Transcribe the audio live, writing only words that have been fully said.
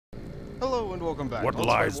Hello and welcome back. What Let's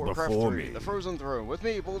lies play Warcraft before 3, me? The Frozen Throne, with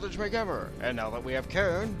me, McGammar. And now that we have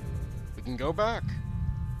Cairne, we can go back.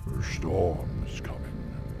 The storm is coming.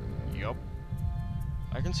 Yup.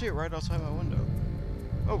 I can see it right outside my window.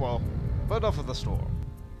 Oh well, but enough of the storm.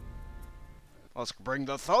 Let's bring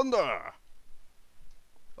the thunder!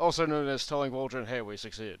 Also known as telling Vol'jin, hey, we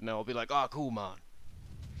succeeded. And they'll be like, ah, cool, man.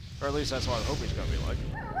 Or at least that's what I hope he's gonna be like.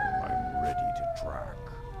 I'm ready to track.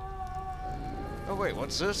 Oh wait,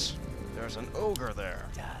 what's this? There's an ogre there.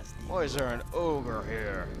 Why is there an ogre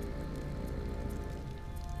here?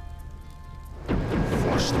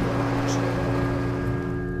 Flush them out.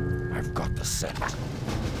 I've got the scent.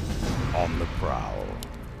 On the prowl.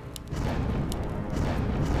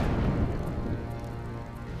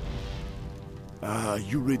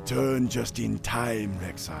 You returned just in time,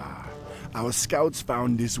 Rexar. Our scouts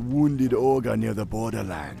found this wounded ogre near the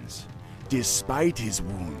borderlands. Despite his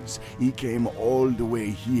wounds, he came all the way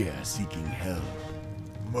here seeking help.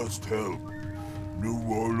 Must help. New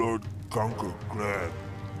warlord conquer clan.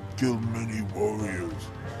 Kill many warriors.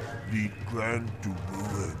 Lead clan to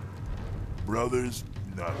ruin. Brothers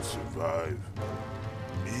not survive.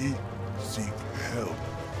 Me seek help.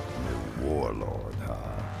 New warlord,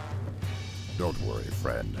 huh? Don't worry,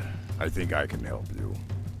 friend. I think I can help you.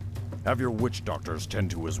 Have your witch doctors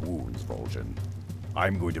tend to his wounds, Vol'jin.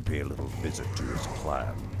 I'm going to pay a little visit to his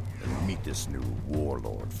clan and meet this new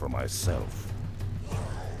warlord for myself.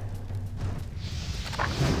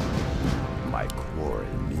 My quarry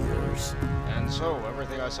nears. And so,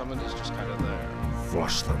 everything I summoned is just kind of there.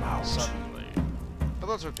 Flush them out. Suddenly. But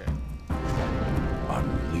that's okay.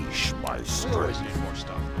 Unleash my We always strength. need more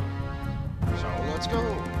stuff. So, let's go.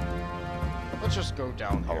 Let's just go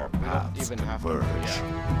down here. Our We don't paths even have to. converge.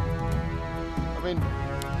 Yeah. I mean,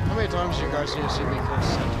 how many times do you guys need to see me kill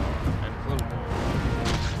Centaur and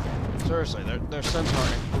Quillboar? Seriously, they're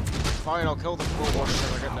Centauring. Fine, I'll kill the Quillboar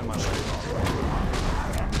because they're getting in my way.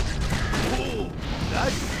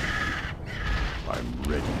 I'm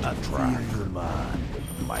ready to track. Man.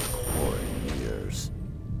 My quarry nears.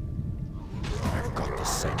 I've got the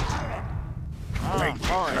scent. Tauren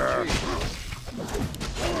Chieftain.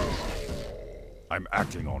 I'm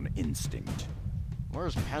acting on instinct.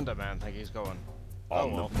 Where's Panda Man think he's going?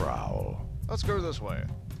 On the prowl. Let's go this way.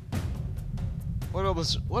 What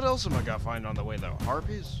else am I gonna find on the way though?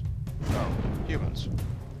 Harpies? No, humans.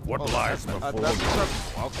 What Oh, lies that's before me?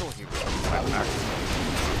 acceptable. I'll kill humans. I'm acting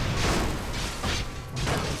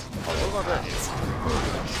What about this?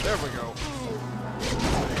 There we go.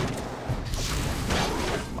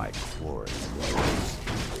 on my quarry nears.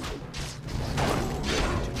 I'm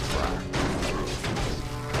ready to track.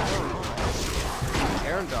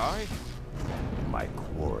 Cairne die? My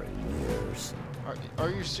quarry nears. Are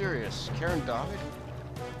you serious? Cairne died?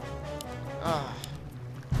 Ah.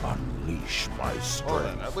 Unleash my Well then,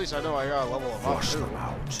 strength. at least I know I got a level of up Flush too. them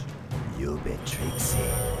out. You bet, Trixie.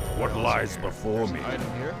 What lies Here. before There's me? an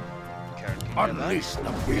item here. Cairne can get that. Unleash the And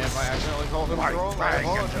if beast. I accidentally call him My troll, I fang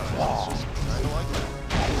and apologize. claw. It's just kinda like that.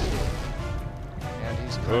 And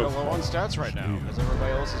he's kinda low on stats right now, because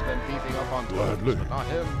everybody else has been beefing up on Gladly. tools, but not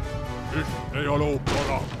him.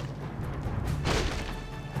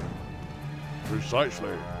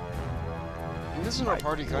 Precisely. And isn't our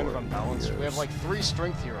party kind of unbalanced? We have like 3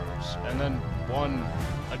 strength heroes, and then 1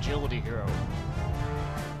 agility hero.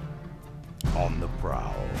 On the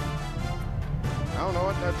prowl. I don't know,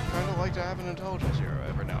 I'd kind of like to have an intelligence hero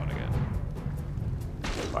every now and again.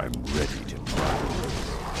 I'm ready to track.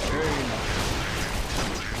 Very nice.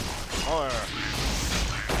 Fire.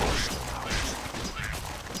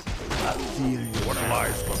 I feel you. What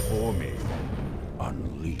lies before me?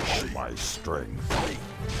 Unleash my strength.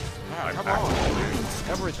 Ah, come on.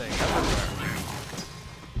 Everything, everywhere.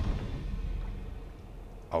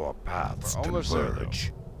 Our paths We're almost there,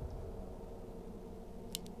 converge.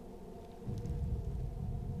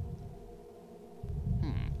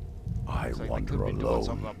 I Looks like they wander could be doing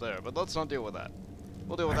something alone. up there, but let's not deal with that.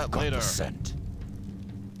 We'll deal with I've that got later. the scent.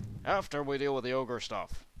 After we deal with the ogre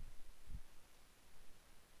stuff.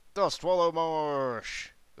 Dust Wallow Marsh!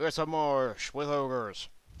 It's a marsh with ogres.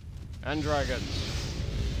 And dragons.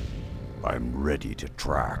 I'm ready to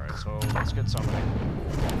track. Alright, so let's get summoning.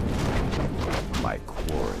 My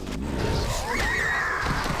quarry nears.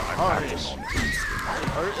 Harpies!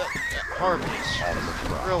 Harpies. On the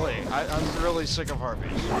prowl. Really, I'm really sick of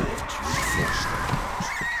harpies. Flush them out.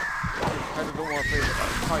 I don't want to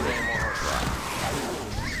fight any more harpies.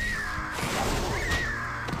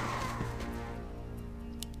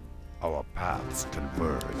 Our paths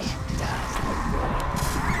converge.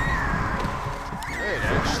 Hey,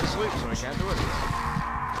 Dad, she's asleep, so we can't do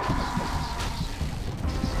anything.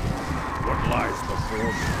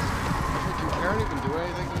 before me. Can Cairne even do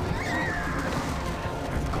anything to me?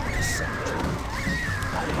 I've got the scent.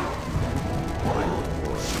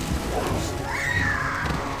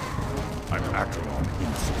 I'm acting on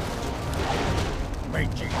instinct.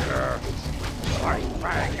 Mangy cur. I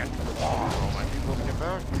bang and claw. Oh, my people can get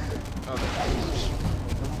back? Oh, they're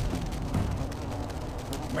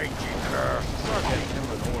Mangy cur. Start getting him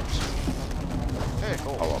with orbs. Hey,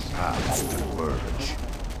 cool. Our paths converge.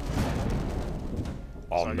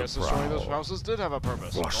 So I On the guess destroying those prowl. houses did have a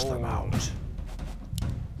purpose. Flush them out.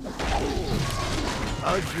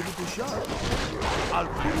 I'll give it a shot. I'll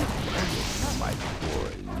put it on my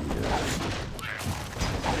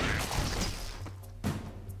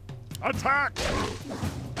Attack!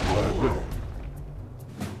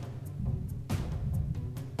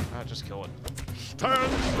 Just kill it. Stand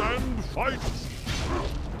and fight!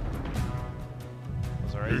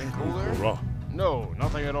 Was there anything cool there? No,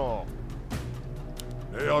 nothing at all.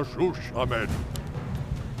 Ahmed.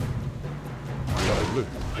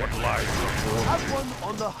 What lies before Have one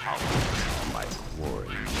on the house. my quarry?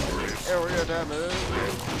 Area damage.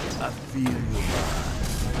 I feel you, man.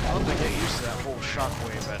 I'll have to get used to that whole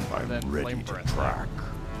shockwave and I'm then ready flame to breath. track.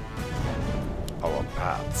 Our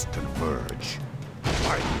paths converge.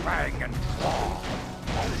 I bang and claw.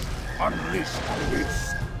 Unleash the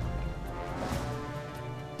beast.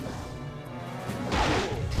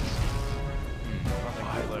 Nothing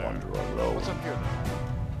I cool there. wander alone. What's up here then?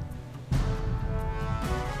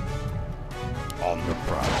 On the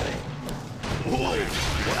prowl.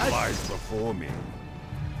 What lies before me?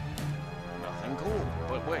 Nothing cool.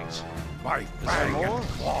 But wait. My there fang more? and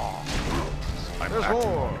claw. I'm There's acting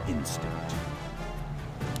more. on instinct.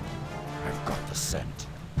 I've got the scent.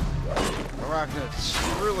 Arachnids.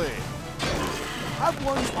 Really? Have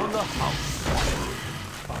one on the house.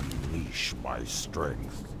 Unleash my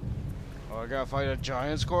strength. Oh, I gotta fight a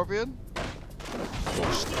giant scorpion?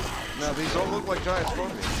 Force them out. Now, these don't look like giant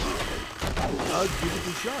scorpions. I'll give it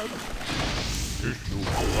a shot.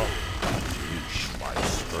 Unleash my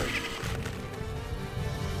strength.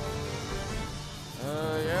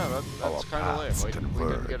 Yeah, that's Our kind of lame. paths We didn't get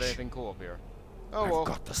converge. anything cool up here. Oh I've well.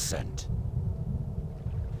 got the scent.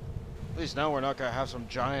 At least now we're not gonna have some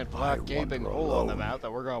giant black gaping wander hole on the alone. map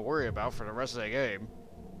that we're gonna worry about for the rest of the game.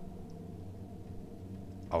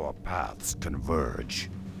 Our paths converge.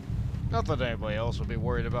 Not that anybody else would be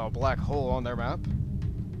worried about a black hole on their map.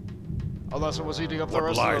 Unless it was eating up the What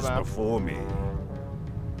rest lies of the map. before me?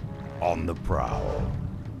 On the prowl.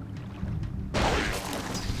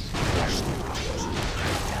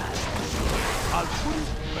 I'll put it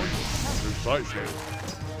on the Precisely.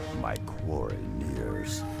 My quarry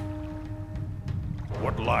nears.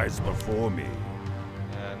 What lies before me?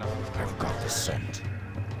 Yeah, nothing's I've got the scent.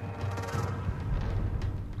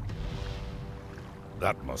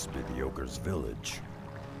 That must be the ogre's village.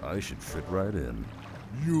 I should fit right in.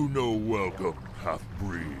 You know welcome,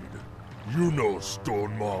 half-breed. You know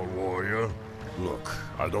Stonemaul warrior. Look,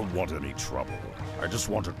 I don't want any trouble. I just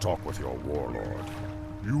want to talk with your warlord.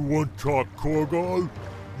 You want talk Korgal?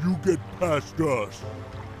 You get past us.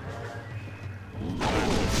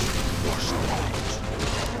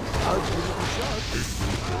 I'll give it a shot.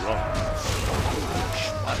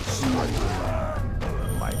 I see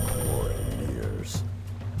man. My quarry nears.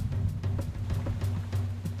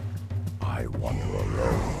 I wander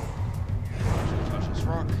alone. touch this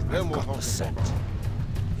rock. Then we'll Got the focus. scent.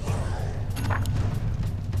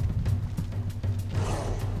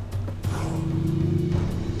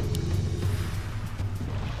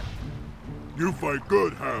 You fight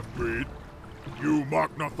good, half-breed. You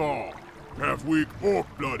Machnathal, have weak orc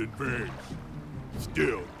blood in veins.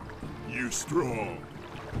 Still, you strong.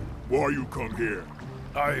 Why you come here?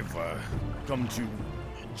 I've come to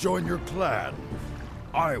join your clan.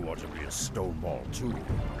 I want to be a Stonemaul too.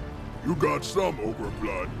 You got some ogre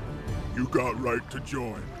blood. You got right to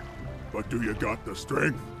join. But do you got the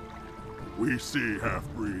strength? We see,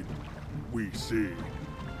 half-breed. We see.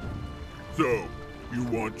 So, you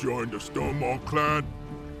want join the Stonemaul clan?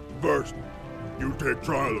 First, you take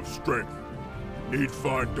trial of strength. Need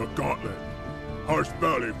find the gauntlet. Harsh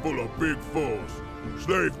Valley full of big foes.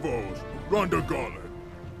 Slave foes. Run the gauntlet.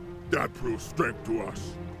 That proves strength to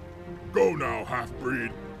us. Go now,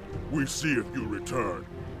 half-breed. We see if you return.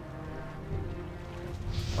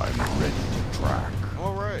 I'm ready to track.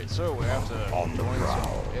 Alright, so we have to On the join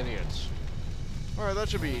prowl. some idiots. Alright, that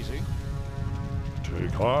should be easy. Take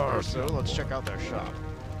heart. So let's check out their shop.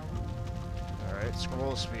 Alright,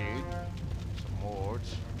 scroll speed. Some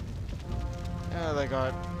hordes. Yeah, they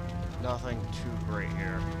got nothing too great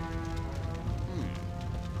here.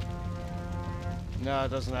 No, it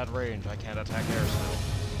doesn't add range. I can't attack air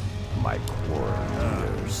still. My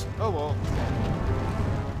quarrel years. Oh well.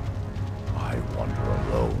 I wander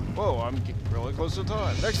alone. Whoa, I'm getting really close to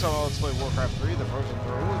time. Next time I'll let's play Warcraft 3, The Frozen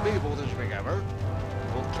Throne with me, Voltage McGammar.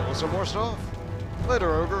 We'll kill some more stuff.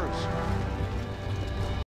 Later, ogres.